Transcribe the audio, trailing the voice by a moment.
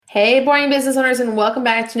Hey, boring business owners, and welcome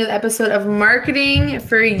back to another episode of Marketing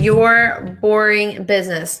for Your Boring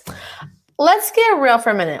Business. Let's get real for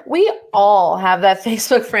a minute. We all have that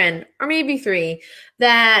Facebook friend, or maybe three,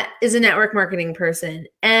 that is a network marketing person,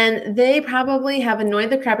 and they probably have annoyed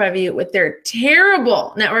the crap out of you with their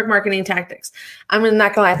terrible network marketing tactics. I'm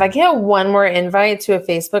not gonna lie, if I get one more invite to a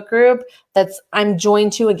Facebook group I'm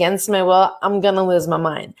joined to against my will, I'm gonna lose my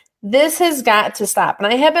mind. This has got to stop. And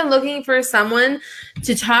I have been looking for someone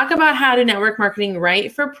to talk about how to network marketing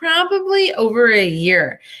right for probably over a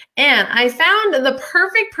year. And I found the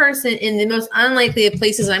perfect person in the most unlikely of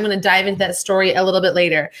places. And I'm going to dive into that story a little bit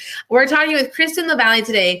later. We're talking with Kristen LaValle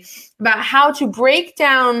today about how to break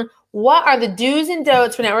down what are the do's and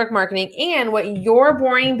don'ts for network marketing and what your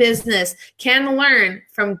boring business can learn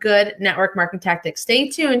from good network marketing tactics. Stay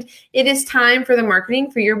tuned. It is time for the Marketing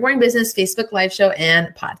for Your Boring Business Facebook live show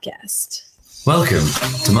and podcast. Welcome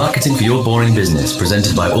to Marketing for Your Boring Business,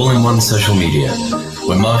 presented by All-in-One Social Media,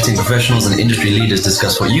 where marketing professionals and industry leaders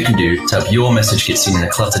discuss what you can do to help your message get seen in a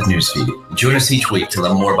cluttered newsfeed. Join us each week to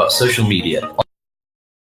learn more about social media.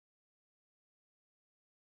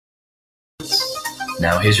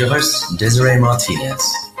 Now here's your host, Desiree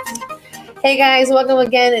Martinez. Hey guys, welcome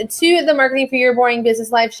again to the Marketing for Your Boring Business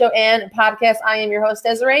live show and podcast. I am your host,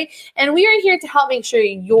 Desiree, and we are here to help make sure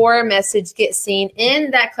your message gets seen in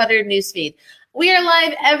that cluttered newsfeed. We are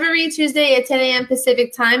live every Tuesday at 10 a.m.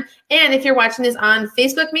 Pacific time. And if you're watching this on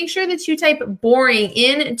Facebook, make sure that you type boring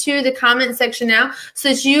into the comment section now so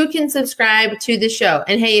that you can subscribe to the show.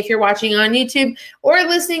 And hey, if you're watching on YouTube or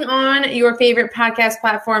listening on your favorite podcast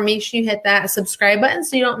platform, make sure you hit that subscribe button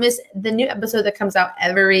so you don't miss the new episode that comes out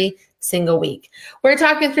every single week. We're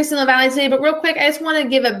talking with Kristen LaValle today, but real quick, I just want to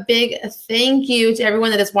give a big thank you to everyone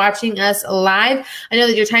that is watching us live. I know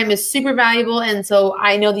that your time is super valuable, and so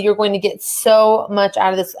I know that you're going to get so much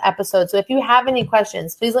out of this episode. So if you have any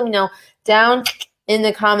questions, please let me know down in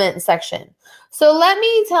the comment section. So let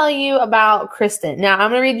me tell you about Kristen. Now,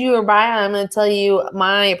 I'm going to read you her bio, and I'm going to tell you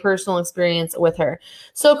my personal experience with her.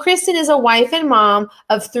 So Kristen is a wife and mom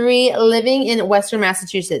of three living in Western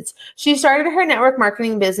Massachusetts. She started her network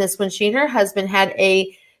marketing business when she and her husband had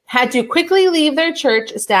to quickly leave their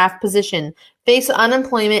church staff position. Faced with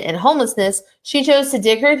unemployment and homelessness, she chose to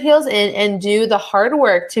dig her heels in and do the hard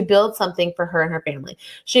work to build something for her and her family.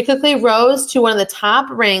 She quickly rose to one of the top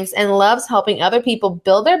ranks and loves helping other people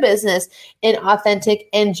build their business in authentic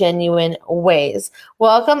and genuine ways.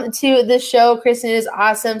 Welcome to the show, Kristen. It is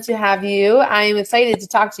awesome to have you. I am excited to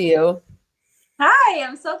talk to you. Hi,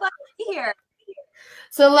 I'm so glad to be here.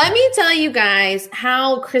 So let me tell you guys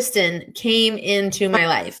how Kristen came into my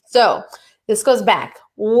life. So this goes back,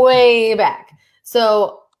 way back.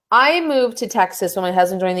 So I moved to Texas when my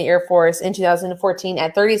husband joined the Air Force in 2014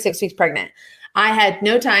 at 36 weeks pregnant. I had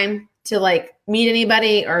no time to meet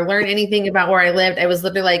anybody or learn anything about where I lived. I was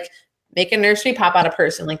literally make a nursery pop out a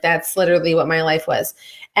person. That's literally what my life was.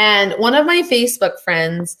 And one of my Facebook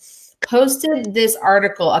friends posted this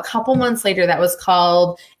article a couple months later that was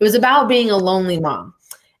it was about being a lonely mom.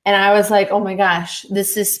 And I was like, oh my gosh,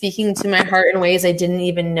 this is speaking to my heart in ways I didn't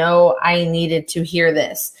even know I needed to hear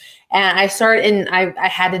this. And I started, and I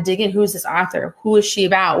had to dig in. Who's this author? Who is she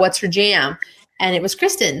about? What's her jam? And it was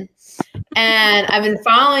Kristen. And I've been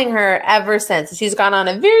following her ever since. She's gone on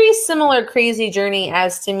a very similar crazy journey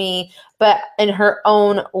as to me, but in her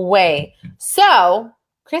own way. So,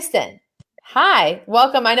 Kristen, hi,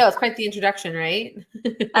 welcome. I know it's quite the introduction, right?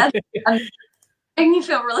 Making me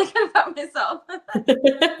feel really good about myself.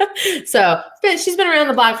 So she's been around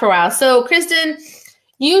the block for a while. So Kristen,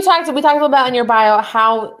 we talked a little about in your bio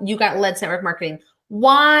how you got led to network marketing.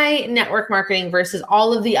 Why network marketing versus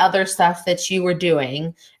all of the other stuff that you were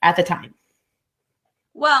doing at the time?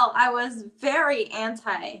 Well, I was very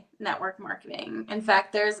anti-network marketing. In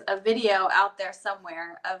fact, there's a video out there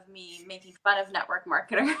somewhere of me making fun of network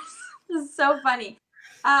marketers. It's so funny.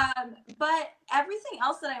 But everything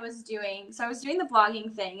else that I was doing, so I was doing the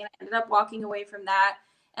blogging thing and I ended up walking away from that.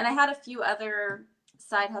 And I had a few other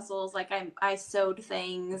side hustles, I sewed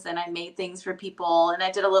things and I made things for people and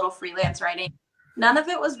I did a little freelance writing. None of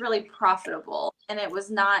it was really profitable and it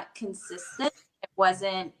was not consistent. It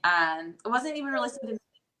wasn't even really something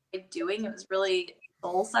I was doing. It was really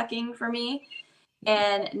soul sucking for me.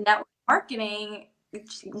 And network marketing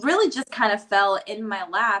really just kind of fell in my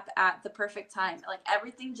lap at the perfect time.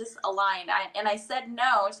 Everything just aligned. I said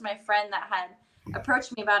no to my friend that had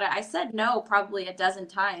approached me about it. I said no probably a dozen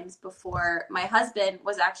times before my husband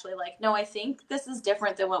was actually like, no, I think this is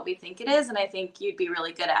different than what we think it is. And I think you'd be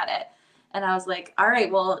really good at it. And I was like, all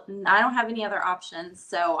right, well, I don't have any other options.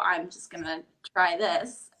 So I'm just going to try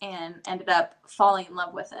this, and ended up falling in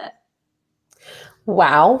love with it.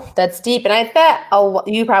 Wow, that's deep. And I bet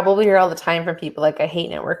you probably hear all the time from people like, I hate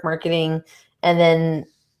network marketing. And then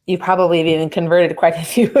you probably have even converted quite a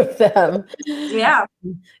few of them. Yeah.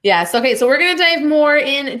 Yeah. So, okay. So we're going to dive more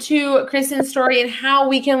into Kristen's story and how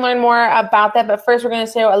we can learn more about that. But first, we're going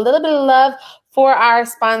to show a little bit of love for our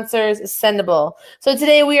sponsors, Sendable. So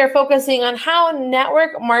today we are focusing on how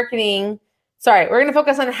network marketing we're going to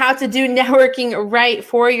focus on how to do networking right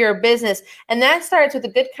for your business. And that starts with a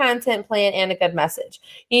good content plan and a good message.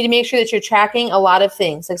 You need to make sure that you're tracking a lot of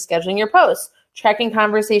things like scheduling your posts, tracking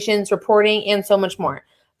conversations, reporting, and so much more.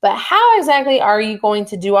 But how exactly are you going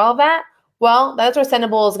to do all of that? Well, that's where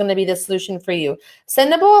Sendable is going to be the solution for you.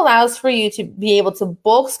 Sendable allows for you to be able to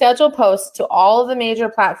bulk schedule posts to all of the major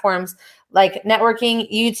platforms like networking,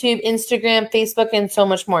 YouTube, Instagram, Facebook, and so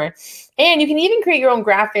much more. And you can even create your own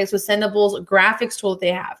graphics with Sendable's graphics tool that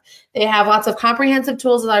they have. They have lots of comprehensive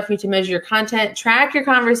tools that allow for you to measure your content, track your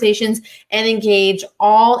conversations, and engage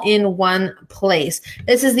all in one place.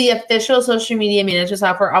 This is the official social media management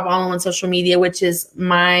software of All in One Social Media, which is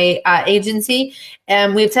my agency.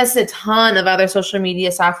 And we've tested a ton of other social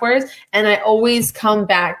media softwares, and I always come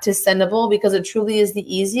back to Sendable because it truly is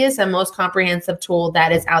the easiest and most comprehensive tool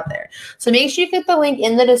that is out there. So make sure you get the link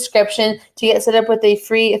in the description to get set up with a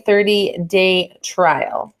free 30-day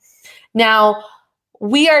trial. Now,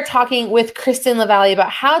 we are talking with Kristen LaValle about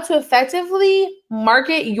how to effectively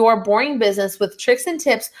market your boring business with tricks and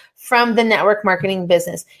tips from the network marketing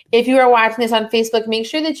business. If you are watching this on Facebook, make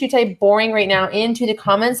sure that you type boring right now into the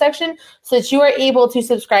comment section so that you are able to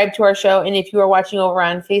subscribe to our show. And if you are watching over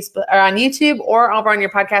on Facebook or on YouTube or over on your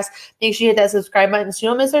podcast, make sure you hit that subscribe button so you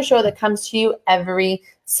don't miss our show that comes to you every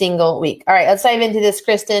single week. All right, let's dive into this,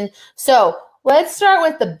 Kristen. So let's start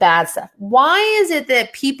with the bad stuff. Why is it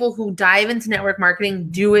that people who dive into network marketing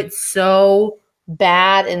do it so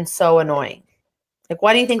bad and so annoying? Like,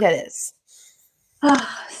 why do you think that is?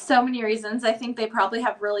 So many reasons. I think they probably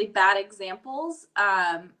have really bad examples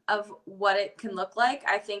of what it can look like.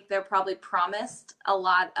 I think they're probably promised a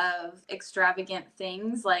lot of extravagant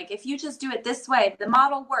things. Like, if you just do it this way, the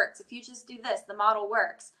model works. If you just do this, the model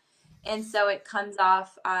works. And so it comes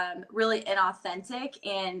off really inauthentic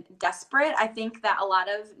and desperate. I think that a lot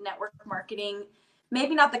of network marketing,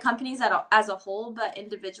 maybe not the companies as a whole, but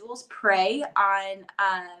individuals prey on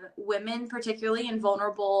women, particularly in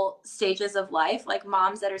vulnerable stages of life, like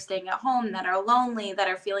moms that are staying at home, that are lonely, that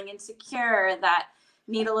are feeling insecure, that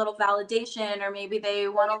need a little validation, or maybe they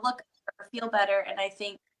want to look or feel better. And I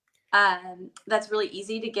think that's really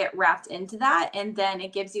easy to get wrapped into that. And then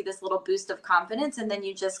it gives you this little boost of confidence. And then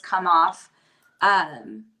you just come off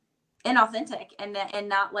inauthentic and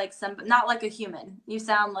not like not like a human. You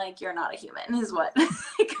sound like you're not a human is what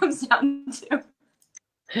it comes down to.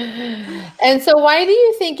 And so why do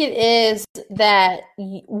you think it is that,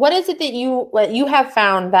 what is it that you have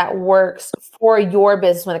found that works for your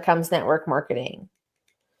business when it comes to network marketing?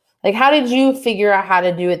 Like, how did you figure out how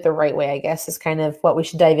to do it the right way, I guess, is kind of what we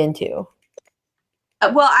should dive into.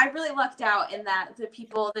 Well, I really lucked out in that the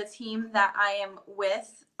team that I am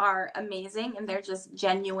with are amazing, and they're just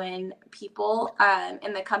genuine people.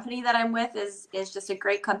 And the company that I'm with is just a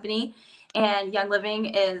great company, and Young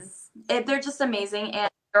Living they're just amazing.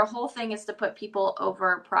 And their whole thing is to put people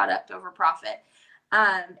over product, over profit.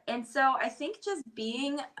 And so I think just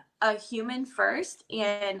being a human first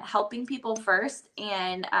and helping people first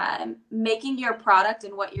and making your product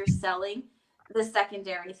and what you're selling the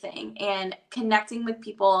secondary thing, and connecting with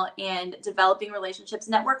people and developing relationships.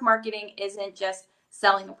 Network marketing isn't just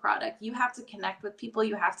selling a product. You have to connect with people.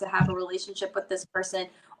 You have to have a relationship with this person,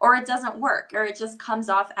 or it doesn't work, or it just comes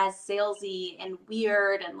off as salesy and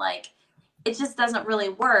weird, and like it just doesn't really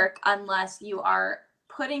work unless you are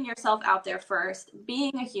putting yourself out there first,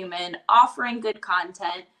 being a human, offering good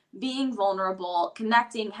content, being vulnerable,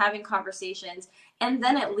 connecting, having conversations. And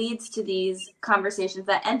then it leads to these conversations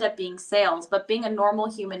that end up being sales, but being a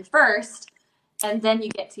normal human first, and then you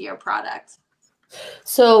get to your product.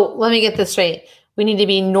 So let me get this straight. We need to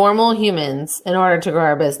be normal humans in order to grow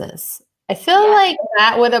our business. I feel like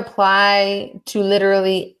that would apply to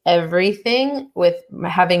literally everything with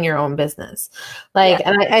having your own business. Like,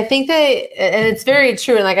 and I think that, and it's very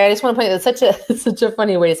true. And like, I just want to point out, that's such a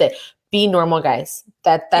funny way to say it. Be normal, guys.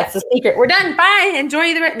 That's the secret. We're done. Bye. Enjoy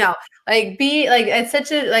it's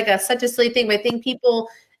such a silly thing. But I think people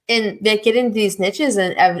that get into these niches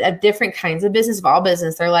and of different kinds of business, of all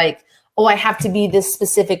business, they're like, oh, I have to be this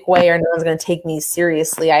specific way or no one's going to take me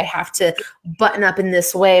seriously. I have to button up in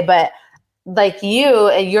this way. But like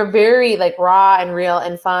you're very like raw and real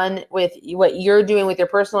and fun with what you're doing with your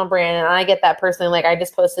personal brand. And I get that personally. Like, I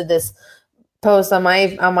just posted this post on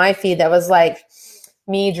my feed that was like,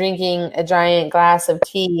 me drinking a giant glass of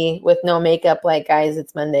tea with no makeup, like, guys,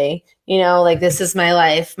 it's Monday, like, this is my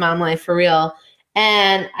life, mom life for real.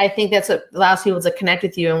 And I think that's what allows people to connect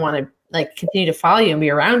with you and want to like continue to follow you and be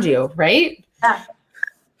around you, right? Yeah.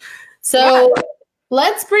 So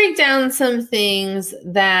let's break down some things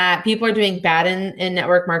that people are doing bad in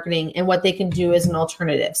network marketing and what they can do as an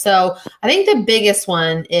alternative. So I think the biggest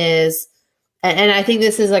one is, and I think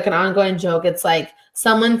this is like an ongoing joke, it's like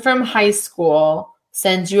someone from high school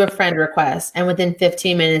sends you a friend request and within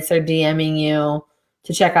 15 minutes they're DMing you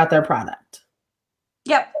to check out their product.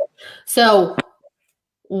 Yep. So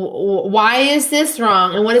why is this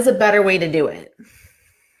wrong and what is a better way to do it?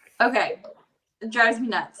 Okay. It drives me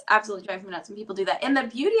nuts. Absolutely drives me nuts when people do that. And the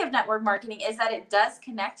beauty of network marketing is that it does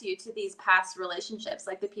connect you to these past relationships.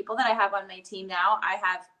 Like the people that I have on my team now, I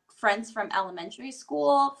have friends from elementary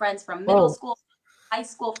school, friends from middle school, high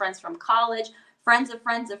school, friends from college, friends of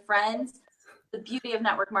friends of friends. The beauty of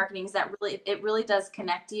network marketing is that it really does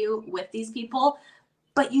connect you with these people.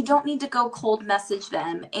 But you don't need to go cold message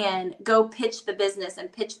them and go pitch the business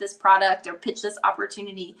and pitch this product or pitch this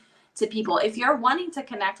opportunity to people. If you're wanting to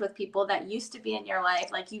connect with people that used to be in your life,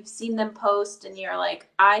 like you've seen them post and you're like,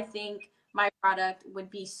 I think my product would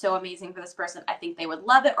be so amazing for this person. I think they would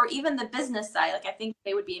love it. Or even the business side, like I think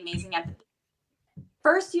they would be amazing at the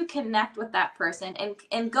first. You connect with that person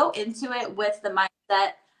and go into it with the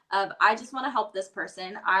mindset of, I just want to help this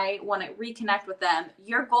person. I want to reconnect with them.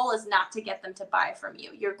 Your goal is not to get them to buy from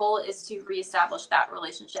you. Your goal is to reestablish that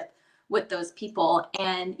relationship with those people.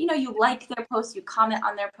 And, you like their posts, you comment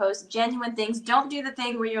on their posts, genuine things. Don't do the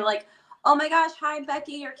thing where you're like, oh my gosh, hi,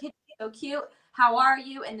 Becky, your kid is so cute. How are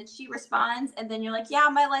you? And then she responds. And then you're like, yeah,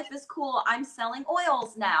 my life is cool. I'm selling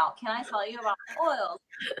oils now. Can I tell you about oils?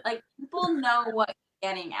 Like, people know what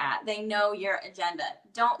you're getting at. They know your agenda.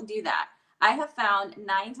 Don't do that. I have found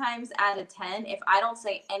 9 times out of 10, if I don't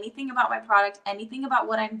say anything about my product, anything about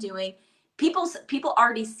what I'm doing, people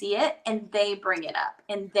already see it and they bring it up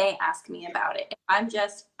and they ask me about it. If I'm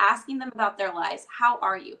just asking them about their lives. How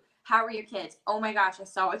are you? How are your kids? Oh my gosh, I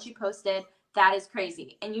saw what you posted. That is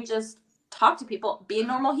crazy. And you just talk to people, be a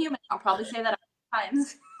normal human. I'll probably say that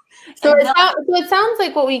times. So it sounds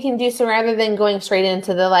like what we can do. So rather than going straight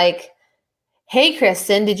into the like, hey,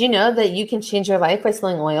 Kristen, did you know that you can change your life by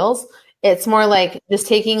selling oils? It's more like just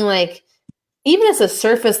taking like, even as a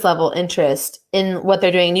surface level interest in what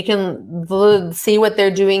they're doing. You can see what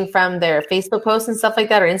they're doing from their Facebook posts and stuff like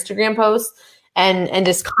that, or Instagram posts, and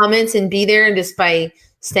just comment and be there. And just by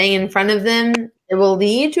staying in front of them, it will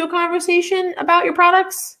lead to a conversation about your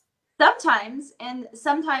products. Sometimes, and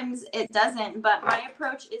sometimes it doesn't. But my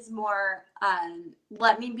approach is more,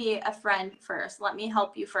 let me be a friend first. Let me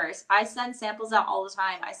help you first. I send samples out all the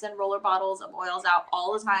time. I send roller bottles of oils out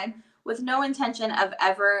all the time with no intention of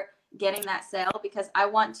ever getting that sale, because I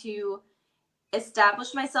want to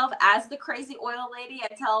establish myself as the crazy oil lady.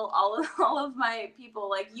 I tell all of my people,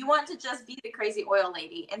 like, you want to just be the crazy oil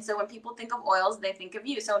lady. And so when people think of oils, they think of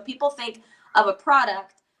you. So when people think of a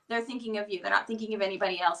product, they're thinking of you. They're not thinking of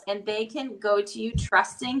anybody else. And they can go to you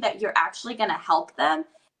trusting that you're actually going to help them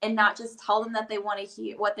and not just tell them that they want to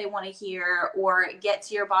hear what they want to hear or get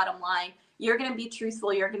to your bottom line. You're going to be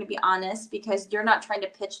truthful. You're going to be honest, because you're not trying to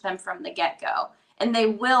pitch them from the get-go. And they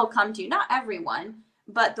will come to you. Not everyone,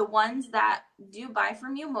 but the ones that do buy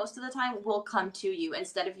from you most of the time will come to you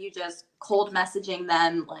instead of you just cold messaging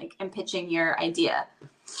them and pitching your idea.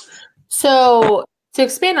 So to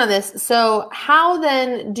expand on this, so how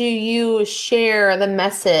then do you share the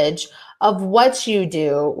message of what you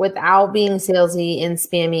do without being salesy and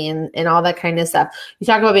spammy and all that kind of stuff? You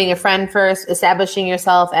talk about being a friend first, establishing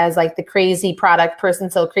yourself as like the crazy product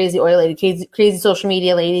person, so crazy oil lady, crazy social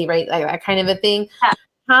media lady, right? Like that kind of a thing. Yeah.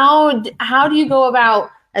 How do you go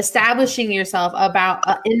about establishing yourself about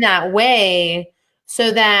in that way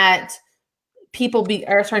so that people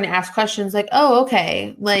are starting to ask questions like, oh,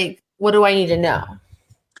 okay, like, what do I need to know?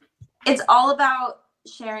 It's all about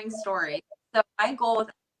sharing stories. So my goal with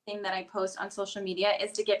everything that I post on social media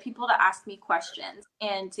is to get people to ask me questions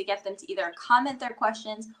and to get them to either comment their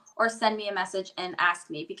questions or send me a message and ask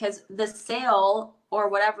me, because the sale or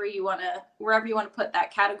wherever you want to put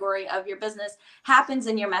that category of your business happens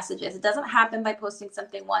in your messages. It doesn't happen by posting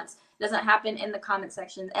something once. It doesn't happen in the comment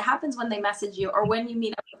section. It happens when they message you or when you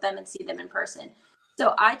meet up with them and see them in person.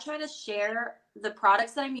 So I try to share the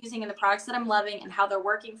products that I'm using and the products that I'm loving and how they're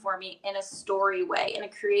working for me in a story way, in a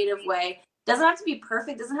creative way. Doesn't have to be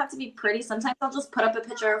perfect, doesn't have to be pretty. Sometimes I'll just put up a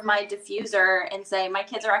picture of my diffuser and say, my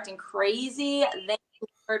kids are acting crazy. They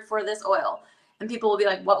ordered for this oil. And people will be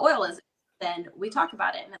like, what oil is it? then we talk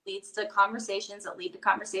about it, and it leads to conversations that lead to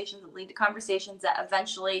conversations that lead to conversations that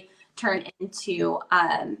eventually turn into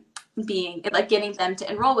being like getting them to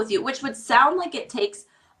enroll with you, which would sound like it takes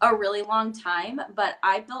a really long time, but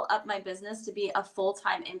I built up my business to be a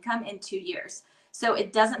full-time income in 2 years. So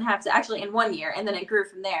it doesn't have to, actually in 1 year, and then it grew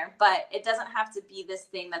from there, but it doesn't have to be this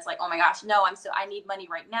thing that's like, oh my gosh, no, I need money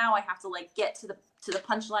right now. I have to like get to the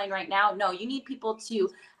punchline right now. No, you need people to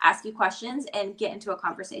ask you questions and get into a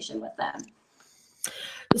conversation with them.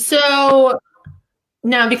 So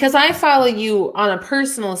now, because I follow you on a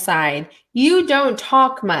personal side, you don't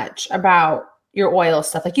talk much about your oil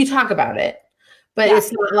stuff. Like, you talk about it, but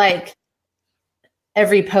it's not like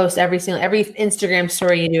every post, every Instagram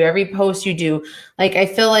story you do, every post you do. Like, I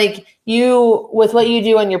feel like you, with what you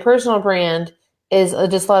do on your personal brand, is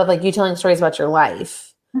just a lot of like you telling stories about your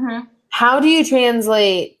life. Mm-hmm. How do you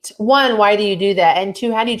translate, one, why do you do that? And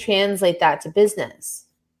two, how do you translate that to business?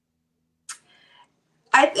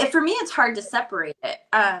 For me, it's hard to separate it.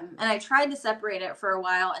 And I tried to separate it for a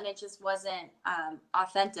while, and it just wasn't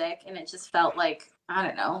authentic. And it just felt like, I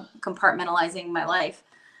don't know, compartmentalizing my life.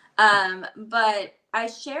 But I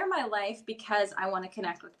share my life because I want to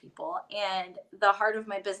connect with people. And the heart of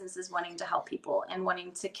my business is wanting to help people and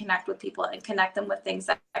wanting to connect with people and connect them with things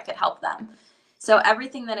that could help them. So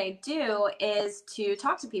everything that I do is to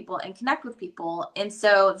talk to people and connect with people. And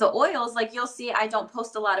so the oils, like you'll see, I don't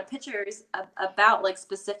post a lot of pictures about like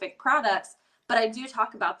specific products, but I do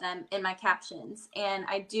talk about them in my captions, and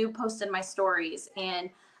I do post in my stories, and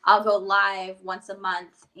I'll go live once a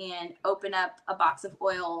month and open up a box of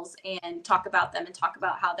oils and talk about them and talk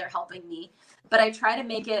about how they're helping me. But I try to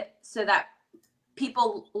make it so that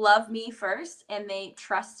people love me first, and they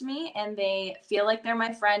trust me, and they feel like they're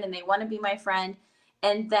my friend, and they want to be my friend.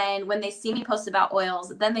 And then when they see me post about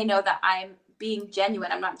oils, then they know that I'm being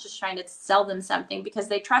genuine. I'm not just trying to sell them something, because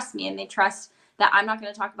they trust me, and they trust that I'm not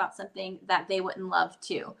going to talk about something that they wouldn't love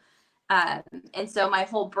too. And so my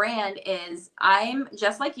whole brand is, I'm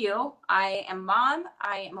just like you. I am mom.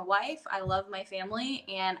 I am a wife. I love my family,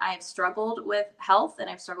 and I've struggled with health, and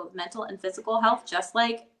I've struggled with mental and physical health, just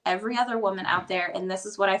like every other woman out there. And this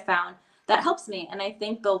is what I found that helps me. And I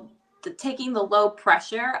think the taking the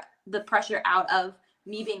pressure out of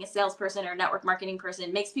me being a salesperson or a network marketing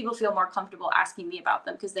person makes people feel more comfortable asking me about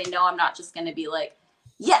them, because they know I'm not just going to be like,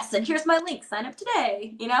 yes, and here's my link, sign up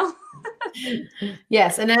today, you know?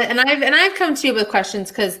 Yes. And I've come to you with questions,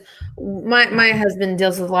 because my husband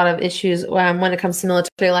deals with a lot of issues when it comes to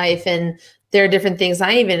military life, and there are different things.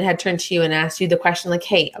 I even had turned to you and asked you the question, like,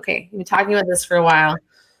 hey, okay, you've been talking about this for a while,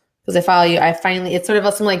 because I follow you. It's sort of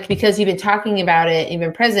awesome, like, because you've been talking about it, you've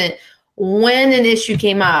been present, when an issue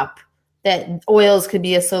came up that oils could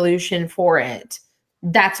be a solution for it,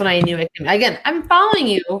 that's when I knew it. Again, I'm following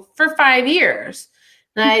you for 5 years.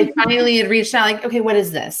 And I finally had reached out, like, okay, what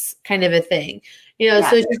is this kind of a thing? So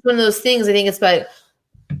it's just one of those things. I think it's about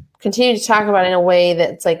continuing to talk about it in a way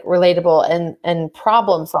that's like relatable and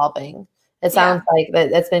problem solving. It sounds like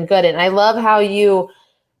that's been good. And I love how you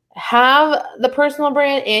have the personal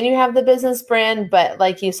brand and you have the business brand, but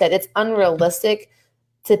like you said, it's unrealistic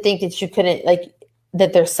to think that you couldn't, like,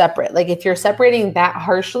 that they're separate. Like, if you're separating that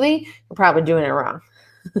harshly, you're probably doing it wrong.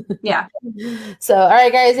 Yeah. So, all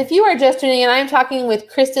right, guys, if you are just tuning in, I'm talking with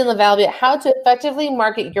Kristen LaValvia, how to effectively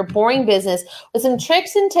market your boring business with some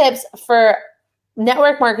tricks and tips for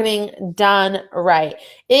network marketing done right.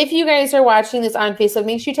 If you guys are watching this on Facebook,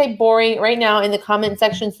 make sure you type boring right now in the comment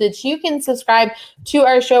section so that you can subscribe to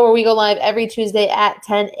our show, where we go live every Tuesday at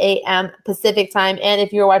 10 a.m. Pacific time. And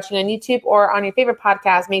if you're watching on YouTube or on your favorite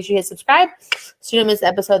podcast, make sure you hit subscribe so you don't miss the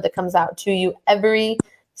episode that comes out to you every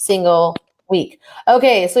single week.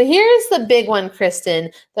 Okay, so here's the big one,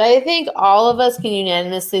 Kristen, that I think all of us can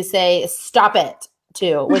unanimously say stop it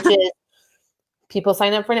to, which is people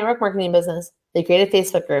sign up for a network marketing business, they create a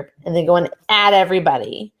Facebook group, and they go and add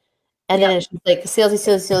everybody. And then it's just like salesy,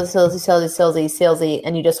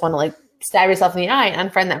 and you just want to like stab yourself in the eye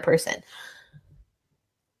and unfriend that person.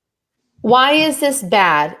 Why is this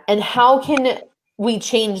bad? And how can we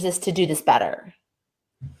change this to do this better?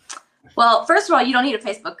 Well, first of all, you don't need a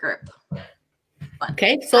Facebook group.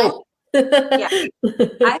 Okay, so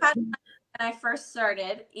I had when I first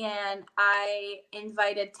started, and I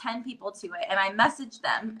invited 10 people to it, and I messaged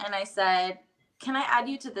them and I said, can I add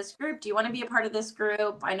you to this group? Do you want to be a part of this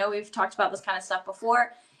group? I know we've talked about this kind of stuff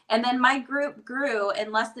before. And then my group grew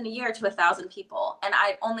in less than a year to 1,000 people, and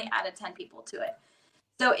I only added 10 people to it.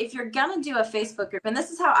 So if you're going to do a Facebook group, and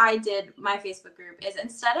this is how I did my Facebook group, is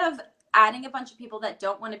instead of adding a bunch of people that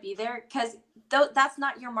don't want to be there, because that's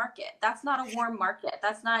not your market. That's not a warm market.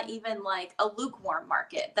 That's not even like a lukewarm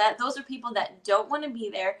market. Those are people that don't want to be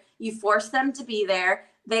there. You force them to be there.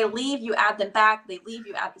 They leave, you add them back. They leave,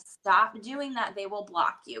 you add them. Stop doing that. They will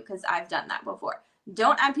block you, because I've done that before.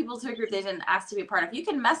 Don't add people to a group they didn't ask to be a part of. You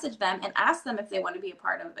can message them and ask them if they want to be a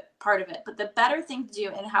part of it. But the better thing to do,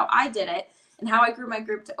 and how I did it and how I grew my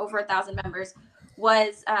group to over 1,000 members,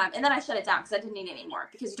 was, and then I shut it down because I didn't need it anymore,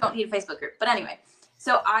 because you don't need a Facebook group. But anyway,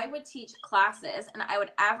 so I would teach classes and I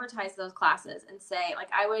would advertise those classes and say, like,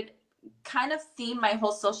 I would kind of theme my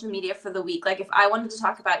whole social media for the week. Like if I wanted to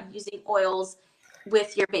talk about using oils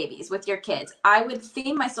with your babies, with your kids, I would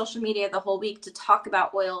theme my social media the whole week to talk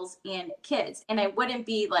about oils and kids. And it wouldn't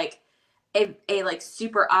be like a like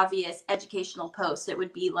super obvious educational post. It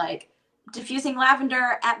would be like diffusing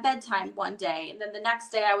lavender at bedtime one day. And then the next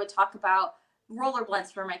day I would talk about roller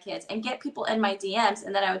blends for my kids and get people in my DMs.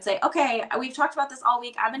 And then I would say, okay, we've talked about this all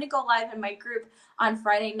week. I'm going to go live in my group on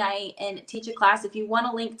Friday night and teach a class. If you want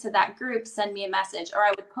a link to that group, send me a message, or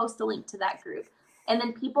I would post a link to that group. And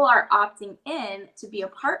then people are opting in to be a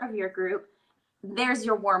part of your group. There's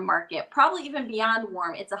your warm market. Probably even beyond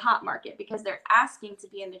warm, it's a hot market, because they're asking to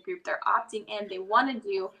be in the group. They're opting in. They want to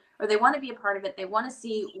do, or they want to be a part of it. They want to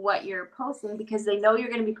see what you're posting, because they know you're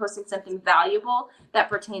going to be posting something valuable that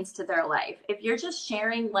pertains to their life. If you're just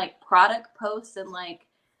sharing like product posts and like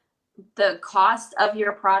the cost of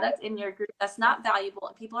your product in your group, that's not valuable,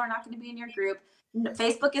 and people are not going to be in your group.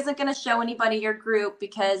 Facebook isn't going to show anybody your group,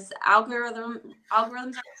 because algorithms are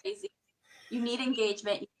crazy. You need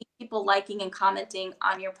engagement. You need people liking and commenting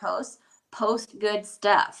on your posts. Post good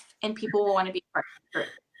stuff, and people will want to be part of the group.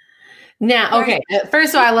 Now, okay.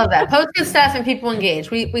 First of all, I love that. Post good stuff and people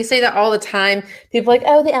engage. We say that all the time. People are like,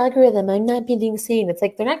 oh, the algorithm, I'm not getting seen. It's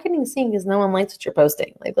like, they're not getting seen because no one likes what you're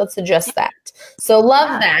posting. Like, let's adjust that. So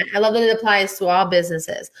love that. I love that it applies to all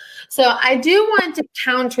businesses. So I do want to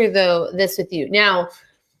counter this with you. Now,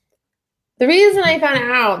 the reason I found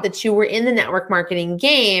out that you were in the network marketing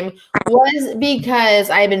game was because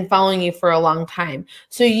I've been following you for a long time.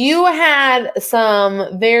 So you had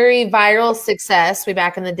some very viral success way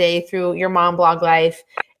back in the day through your mom blog life.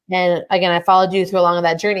 And again, I followed you through along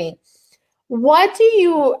that journey. What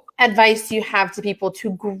advice do you have to people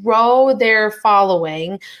to grow their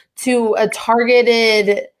following to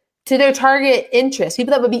their target interest,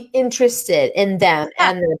 people that would be interested in them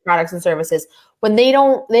and their products and services, when they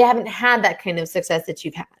haven't had that kind of success that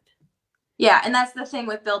you've had? Yeah. And that's the thing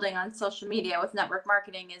with building on social media with network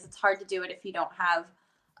marketing, is it's hard to do it if you don't have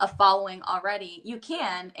a following already. It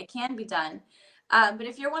can be done. But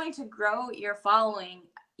if you're wanting to grow your following,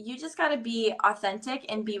 you just got to be authentic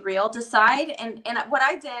and be real. Decide. And what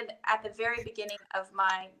I did at the very beginning of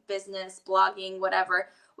my business, blogging, whatever,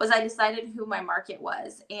 was I decided who my market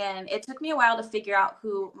was. And it took me a while to figure out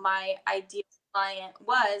who my ideal client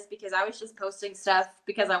was, because I was just posting stuff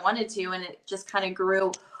because I wanted to, and it just kind of grew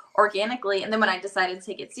organically. And then when I decided to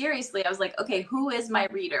take it seriously, I was like, okay, who is my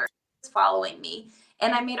reader? Who's following me?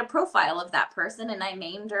 And I made a profile of that person, and I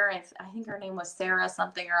named her. I think her name was Sarah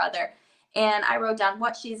something or other. And I wrote down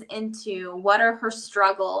what she's into, what are her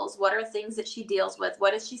struggles, what are things that she deals with,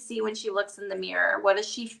 what does she see when she looks in the mirror, what does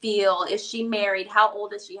she feel, is she married, how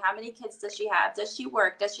old is she, how many kids does she have, does she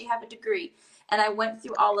work, does she have a degree? And I went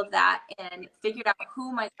through all of that and figured out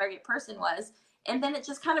who my target person was. And then it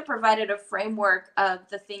just kind of provided a framework of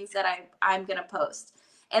the things that I'm going to post.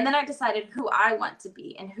 And then I decided who I want to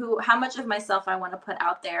be and how much of myself I want to put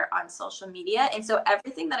out there on social media. And so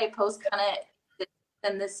everything that I post kind of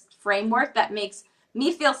in this framework that makes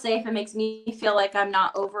me feel safe and makes me feel like I'm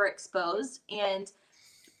not overexposed, and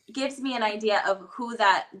gives me an idea of who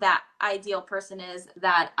that ideal person is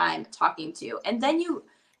that I'm talking to. And then you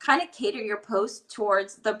kind of cater your post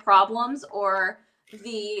towards the problems, or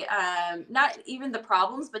the not even the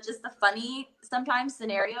problems, but just the funny sometimes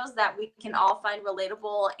scenarios that we can all find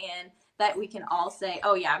relatable, and that we can all say,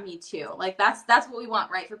 oh yeah, me too. Like that's what we want,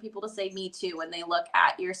 right? For people to say me too when they look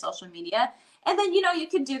at your social media. And then, you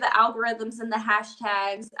can do the algorithms and the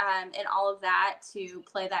hashtags and all of that to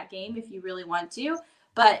play that game if you really want to.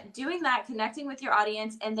 But doing that, connecting with your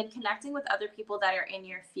audience, and then connecting with other people that are in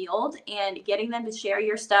your field and getting them to share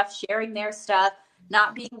your stuff, sharing their stuff,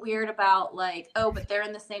 not being weird about like, oh, but they're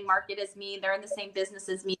in the same market as me, they're in the same business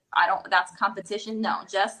as me, that's competition. No,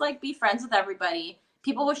 just like be friends with everybody.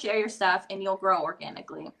 People will share your stuff and you'll grow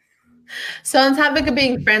organically. So on topic of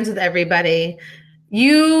being friends with everybody,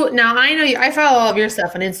 I know I follow all of your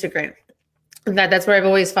stuff on Instagram. That's where I've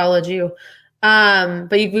always followed you. But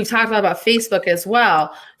we've talked a lot about Facebook as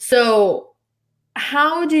well. So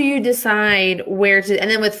how do you decide where to, and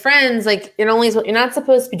then with friends, like you're not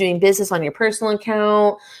supposed to be doing business on your personal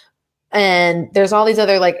account. And there's all these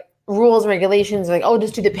other like rules and regulations, like, oh,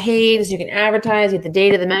 just do the paid so you can advertise, get the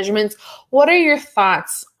data, the measurements. What are your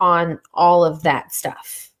thoughts on all of that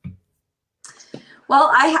stuff? Well,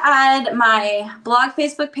 I had my blog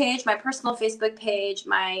Facebook page, my personal Facebook page,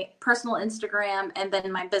 my personal Instagram, and then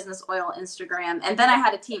my Business Oil Instagram. And then I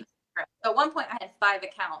had a team. So at one point I had 5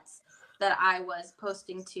 accounts that I was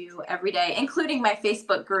posting to every day, including my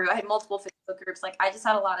Facebook group. I had multiple Facebook groups. Like, I just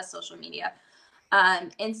had a lot of social media.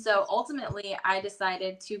 And so ultimately I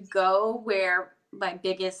decided to go where my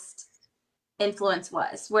biggest influence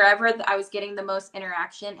was. Wherever I was getting the most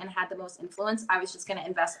interaction and had the most influence, I was just going to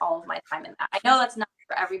invest all of my time in that. I know that's not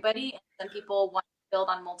for everybody, and some people want to build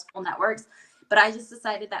on multiple networks, but I just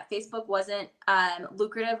decided that Facebook wasn't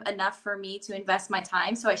lucrative enough for me to invest my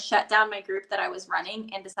time. So I shut down my group that I was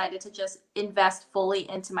running and decided to just invest fully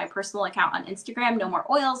into my personal account on Instagram. No more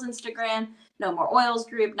oils Instagram, no more oils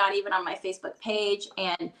group, not even on my Facebook page,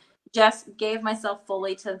 and just gave myself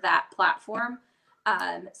fully to that platform.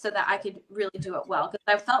 So that I could really do it well, because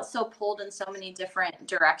I felt so pulled in so many different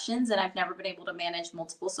directions, and I've never been able to manage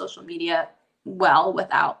multiple social media well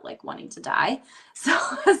without like wanting to die. So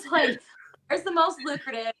it's like, where's the most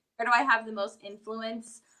lucrative? Where do I have the most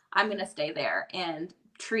influence? I'm going to stay there and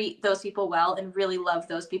treat those people well and really love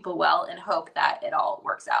those people well and hope that it all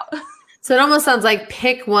works out. So it almost sounds like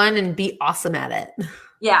pick one and be awesome at it.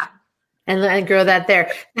 Yeah. And grow that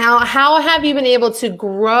there. Now, how have you been able to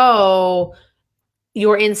grow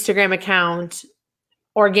your Instagram account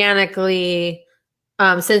organically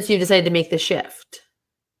since you decided to make the shift?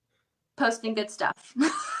 Posting good stuff.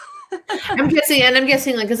 I'm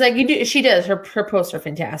guessing like, cause like she does, her posts are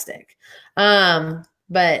fantastic.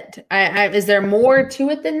 But is there more to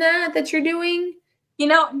it than that you're doing?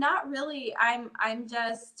 Not really.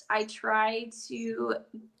 I try to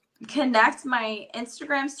connect my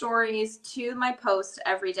Instagram stories to my posts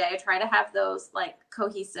every day. I try to have those like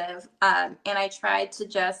cohesive, and I try to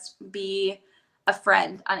just be a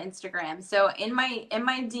friend on Instagram. So in my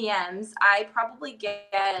DMs, I probably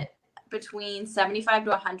get between 75 to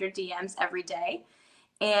 100 DMs every day,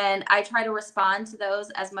 and I try to respond to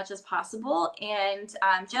those as much as possible. And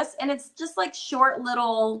it's just like short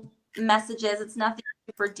little messages. It's nothing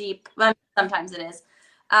super deep, but sometimes it is.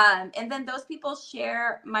 And then those people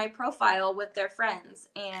share my profile with their friends,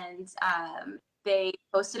 and they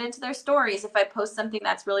post it into their stories. If I post something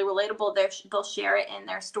that's really relatable, they'll share it in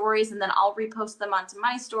their stories, and then I'll repost them onto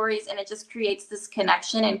my stories. And it just creates this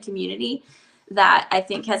connection and community that I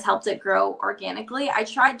think has helped it grow organically. I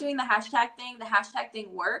tried doing the hashtag thing. The hashtag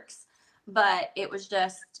thing works, but it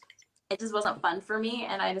just wasn't fun for me.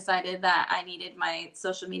 And I decided that I needed my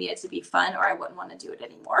social media to be fun, or I wouldn't want to do it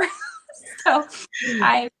anymore. So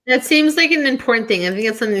that seems like an important thing. I think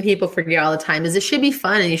that's something that people forget all the time, is it should be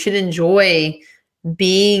fun and you should enjoy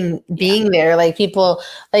being there. Like people,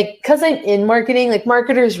 like, cause I'm in marketing, like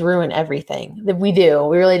marketers ruin everything that we do.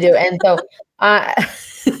 We really do. And so oh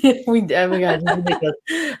my God, it's ridiculous.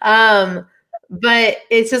 But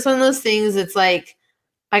it's just one of those things. It's like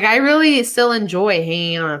I really still enjoy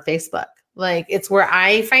hanging out on Facebook. Like, it's where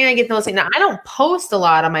I find I get the most. Now, I don't post a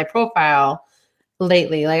lot on my profile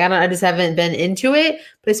lately. Like, I just haven't been into it,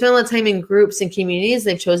 but I spend a lot of time in groups and communities.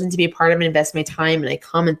 I've chosen to be a part of and invest my time, and I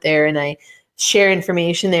comment there and I share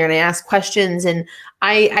information there and I ask questions, and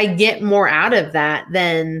I get more out of that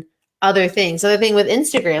than other things. Other thing with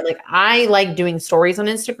Instagram, like I like doing stories on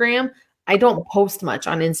Instagram. I don't post much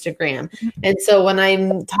on Instagram. And so when I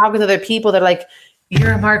talk with other people, they're like,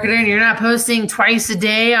 you're a marketer and you're not posting twice a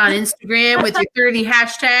day on Instagram with your 30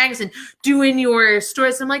 hashtags and doing your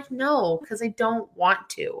stories. I'm like, no, because I don't want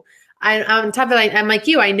to. On top of it, I'm like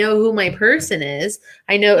you. I know who my person is.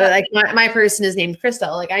 I know, like my person is named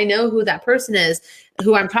Crystal. Like I know who that person is,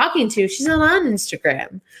 who I'm talking to. She's not on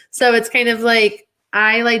Instagram, so it's kind of like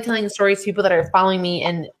I like telling stories to people that are following me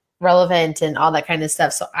and relevant and all that kind of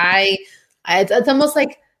stuff. So it's almost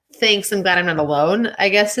like, thanks, I'm glad I'm not alone, I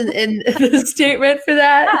guess, in the statement for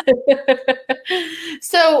that.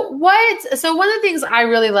 So one of the things I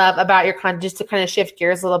really love about your content, just to kind of shift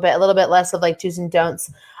gears a little bit less of like do's and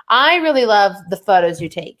don'ts, I really love the photos you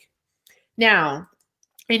take. Now,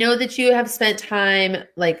 I know that you have spent time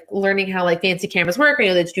like learning how like fancy cameras work. I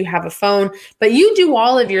know that you have a phone, but you do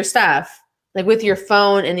all of your stuff like with your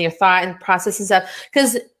phone and your thought and process and stuff.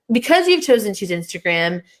 Because you've chosen to use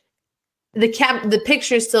Instagram, the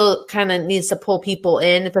picture still kind of needs to pull people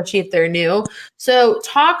in, especially if they're new. So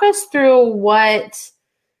talk us through what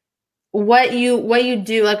you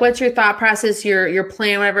do, like what's your thought process, your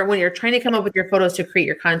plan, whatever, when you're trying to come up with your photos to create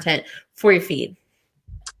your content for your feed.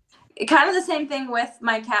 kind of the same thing with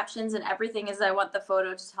my captions and everything is I want the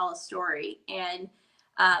photo to tell a story. And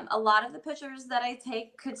a lot of the pictures that I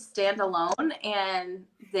take could stand alone and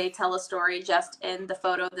they tell a story just in the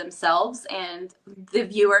photo themselves, and the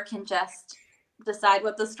viewer can just decide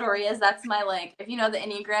what the story is. That's my, like, if you know the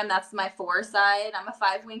Enneagram, that's my 4 side. I'm a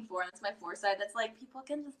 5-wing 4, that's my 4 side. That's like, people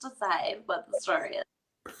can just decide what the story is.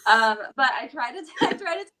 But I try to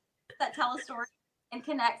tell a story and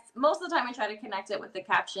connect. Most of the time I try to connect it with the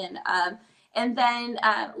caption. And then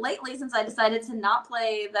lately, since I decided to not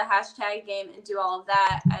play the hashtag game and do all of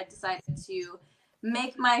that, I decided to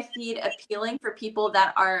make my feed appealing for people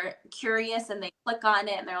that are curious and they click on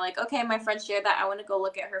it and they're like, okay, my friend shared that, I want to go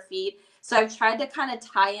look at her feed. So I've tried to kind of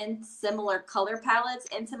tie in similar color palettes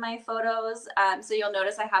into my photos. So you'll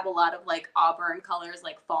notice I have a lot of like auburn colors,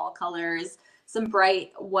 like fall colors, some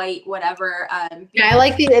bright white, whatever. Yeah, I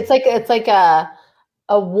like these. It's like a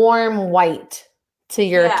warm white to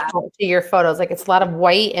your photos. Like it's a lot of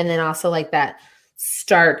white and then also like that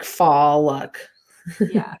stark fall look.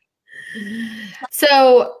 Yeah.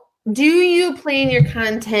 So do you plan your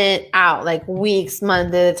content out like weeks,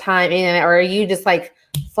 months at a time? Or are you just like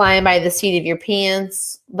flying by the seat of your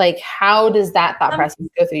pants? Like, how does that thought process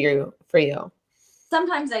go for you?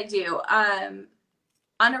 Sometimes I do.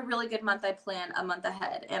 On a really good month, I plan a month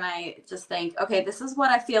ahead and I just think, okay, this is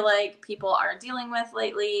what I feel like people are dealing with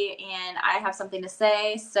lately and I have something to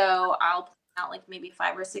say. So I'll plan out like maybe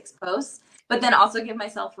 5 or 6 posts, but then also give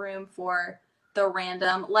myself room for the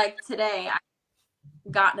random. Like today, I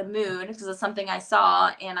got in a mood because of something I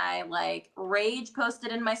saw and I like rage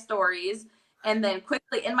posted in my stories and then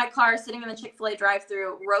quickly in my car sitting in the Chick-fil-A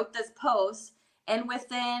drive-thru wrote this post. And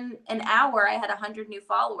within an hour, I had 100 new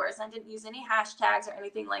followers. I didn't use any hashtags or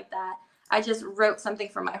anything like that. I just wrote something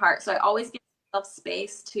from my heart. So I always give myself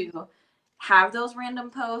space to have those random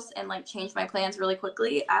posts and like change my plans really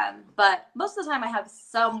quickly. But most of the time I have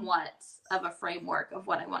somewhat of a framework of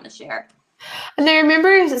what I want to share. And I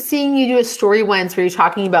remember seeing you do a story once where you're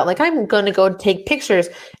talking about like, I'm going to go take pictures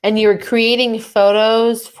and you were creating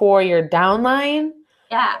photos for your downline.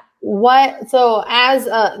 Yeah. So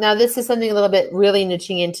now this is something a little bit really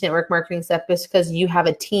niching into network marketing stuff just because you have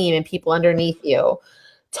a team and people underneath you.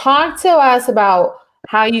 Talk to us about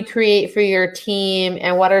how you create for your team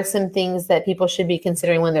and what are some things that people should be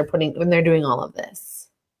considering when they're doing all of this.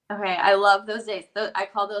 Okay. I love those days. I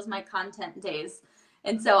call those my content days.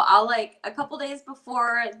 And so I'll like a couple days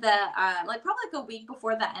before like probably like a week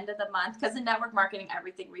before the end of the month, because in network marketing,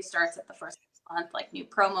 everything restarts at the first month, like new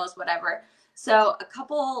promos, whatever. So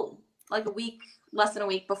less than a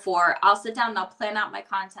week before, I'll sit down and I'll plan out my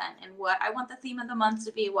content and what I want the theme of the month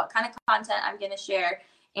to be, what kind of content I'm going to share,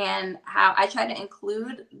 and how I try to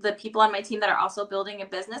include the people on my team that are also building a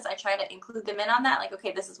business. I try to include them in on that. Like,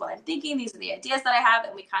 okay, this is what I'm thinking. These are the ideas that I have.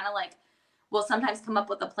 And we kind of like, we'll sometimes come up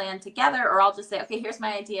with a plan together, or I'll just say, okay, here's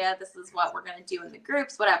my idea. This is what we're going to do in the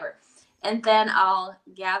groups, whatever. And then I'll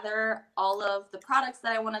gather all of the products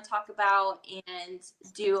that I want to talk about and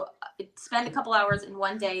spend a couple hours in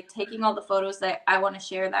one day taking all the photos that I want to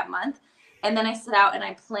share that month. And then I sit out and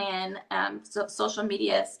I plan social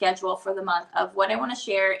media schedule for the month of what I want to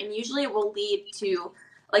share. And usually it will lead to,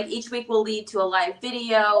 like, each week will lead to a live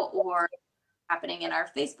video or happening in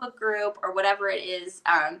our Facebook group or whatever it is,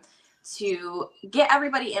 to get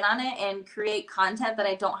everybody in on it and create content that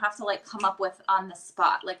I don't have to like come up with on the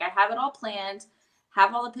spot. Like I have it all planned,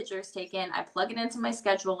 have all the pictures taken, I plug it into my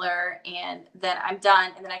scheduler, and then I'm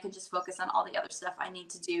done. And then I can just focus on all the other stuff I need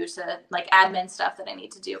to do, to like admin stuff that I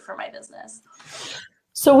need to do for my business.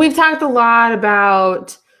 So we've talked a lot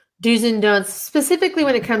about do's and don'ts, specifically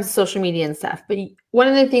when it comes to social media and stuff. But one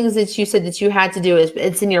of the things that you said that you had to do is,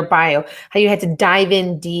 it's in your bio, how you had to dive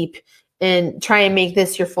in deep and try and make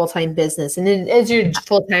this your full-time business and it's your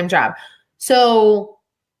full-time job. So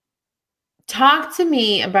talk to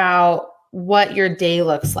me about what your day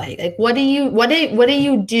looks like. Like, what do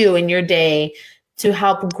you do in your day to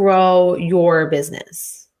help grow your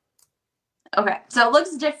business? Okay. So it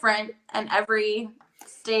looks different in every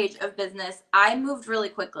stage of business. I moved really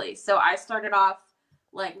quickly. So I started off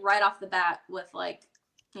like right off the bat with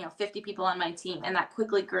 50 people on my team, and that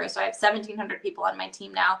quickly grew. So I have 1,700 people on my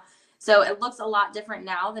team now. So it looks a lot different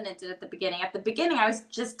now than it did at the beginning. At the beginning, I was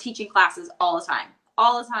just teaching classes all the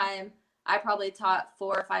time. I probably taught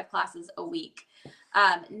 4 or 5 classes a week.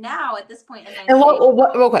 Now at this point in my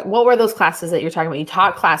real quick, what were those classes that you're talking about? You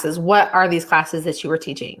taught classes. What are these classes that you were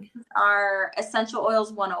teaching? Our Essential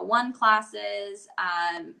Oils 101 classes,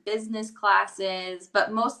 business classes,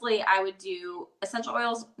 but mostly I would do Essential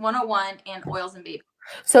Oils 101 and Oils and Baby.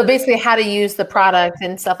 So basically how to use the product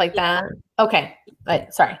and stuff like that. Okay.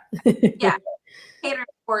 Right. Sorry. Yeah. Catered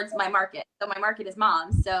towards my market. So my market is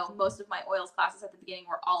moms. So most of my oils classes at the beginning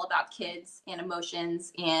were all about kids and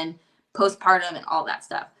emotions and postpartum and all that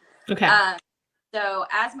stuff. Okay. So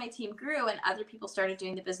as my team grew and other people started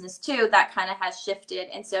doing the business too, that kind of has shifted.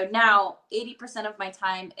 And so now 80% of my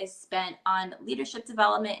time is spent on leadership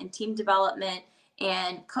development and team development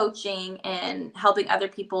and coaching and helping other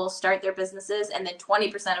people start their businesses. And then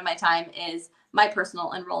 20% of my time is my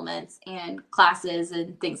personal enrollments and classes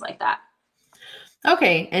and things like that.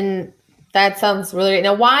 Okay. And that sounds really great.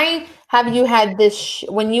 Now, why have you had this,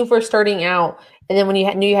 when you were starting out and then when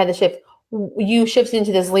you knew you had the shift, you shifted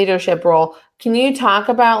into this leadership role. Can you talk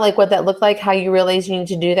about like what that looked like, how you realized you need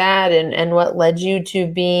to do that and what led you to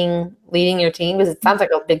leading your team? Because it sounds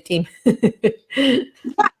like a big team.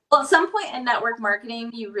 Well, at some point in network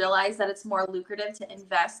marketing, you realize that it's more lucrative to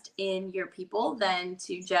invest in your people than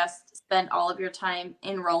to just spend all of your time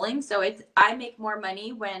enrolling. So I make more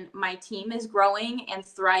money when my team is growing and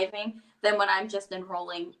thriving than when I'm just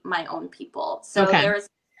enrolling my own people. So there was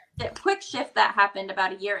a quick shift that happened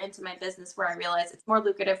about a year into my business where I realized it's more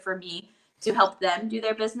lucrative for me to help them do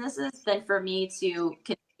their businesses than for me to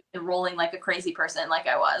continue enrolling like a crazy person like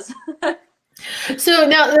I was. So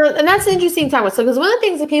now, and that's an interesting topic. So, because one of the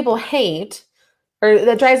things that people hate or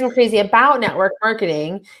that drives them crazy about network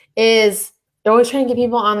marketing is they're always trying to get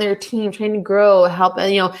people on their team, trying to grow, help,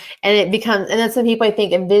 and it becomes, and then some people I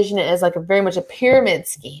think envision it as like very much a pyramid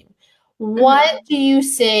scheme. What do you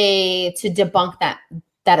say to debunk that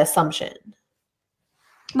assumption?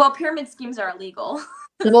 Well, pyramid schemes are illegal.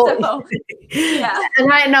 Well, so, yeah.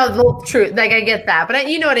 And I know the truth, like I get that, but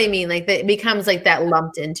you know what I mean? Like it becomes like that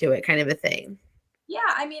lumped into it kind of a thing. Yeah.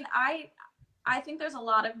 I mean, I think there's a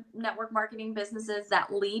lot of network marketing businesses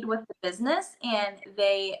that lead with the business and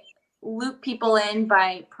they loop people in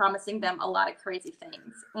by promising them a lot of crazy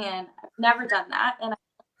things. And I've never done that. And I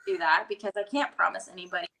don't do that because I can't promise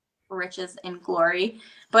anybody riches and glory,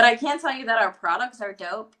 but I can tell you that our products are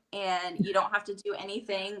dope and you don't have to do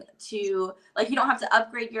anything to like, you don't have to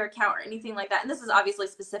upgrade your account or anything like that. And this is obviously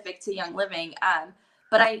specific to Young Living.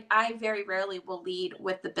 But I very rarely will lead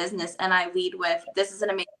with the business and I lead with, this is an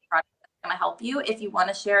amazing product that's going to help you if you want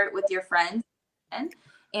to share it with your friends and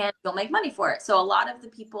you'll make money for it. So a lot of the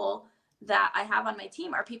people that I have on my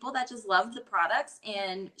team are people that just love the products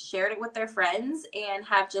and shared it with their friends and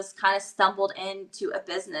have just kind of stumbled into a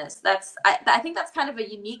business. I think that's kind of a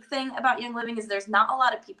unique thing about Young Living is there's not a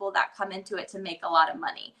lot of people that come into it to make a lot of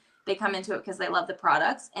money. They come into it because they love the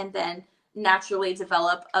products and then naturally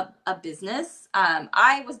develop a business.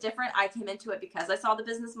 I was different. I came into it because I saw the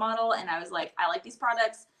business model and I was like, I like these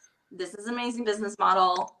products. This is an amazing business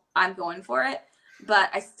model. I'm going for it.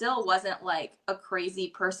 But I still wasn't like a crazy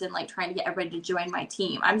person, like trying to get everybody to join my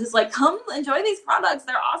team. I'm just like, come enjoy these products.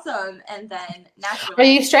 They're awesome. And then naturally. Are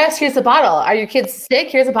you stressed? Here's a bottle. Are your kids sick?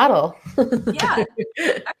 Here's a bottle. Yeah.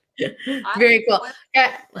 Very cool.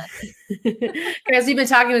 Yeah. Guys, we've been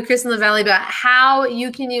talking with Kristen LaValle about how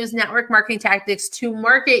you can use network marketing tactics to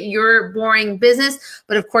market your boring business.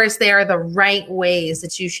 But of course, they are the right ways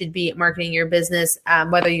that you should be marketing your business,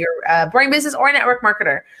 whether you're a boring business or a network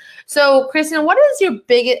marketer. So, Kristen, what's the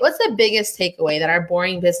biggest takeaway that our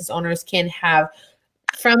boring business owners can have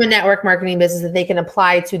from a network marketing business that they can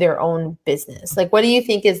apply to their own business? Like, what do you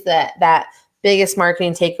think is that biggest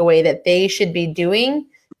marketing takeaway that they should be doing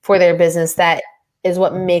for their business that is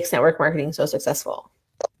what makes network marketing so successful?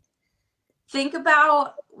 Think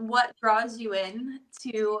about what draws you in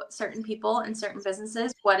to certain people and certain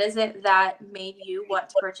businesses. What is it that made you want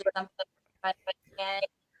to purchase something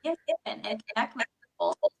and connect with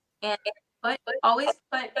people? And always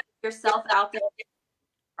put yourself out there,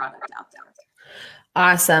 product out there.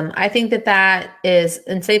 Awesome. I think that is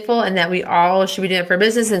insightful and that we all should be doing it for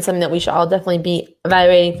business and something that we should all definitely be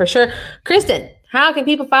evaluating for sure. Kristen, how can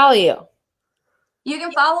people follow you? You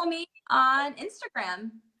can follow me on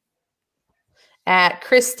Instagram. At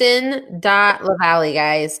Kristen.LaValle,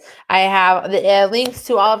 guys. I have the links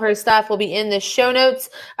to all of her stuff will be in the show notes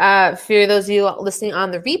for those of you listening on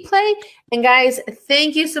the replay. And guys,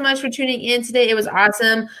 thank you so much for tuning in today. It was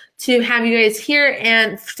awesome to have you guys here.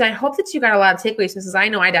 And I hope that you got a lot of takeaways because I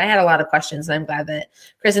know I had a lot of questions. And I'm glad that,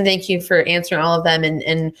 Kristen, thank you for answering all of them.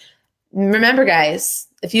 And remember, guys,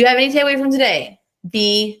 if you have any takeaway from today,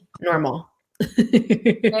 be normal.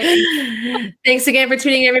 Thanks again for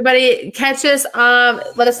tuning in, everybody. Catch us.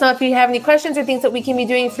 Let us know if you have any questions or things that we can be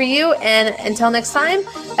doing for you. And until next time,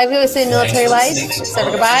 I would say military life. Say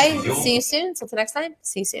goodbye. See you soon. Until next time,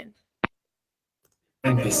 see you soon.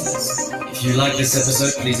 Business. If you like this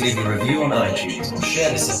episode, please leave a review on iTunes or share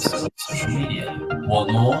this episode on social media.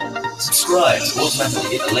 Want more? Subscribe to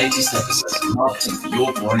automatically get the latest episodes of Marketing for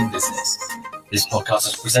Your Boring Business. This podcast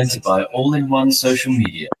is presented by All-in-One Social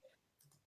Media.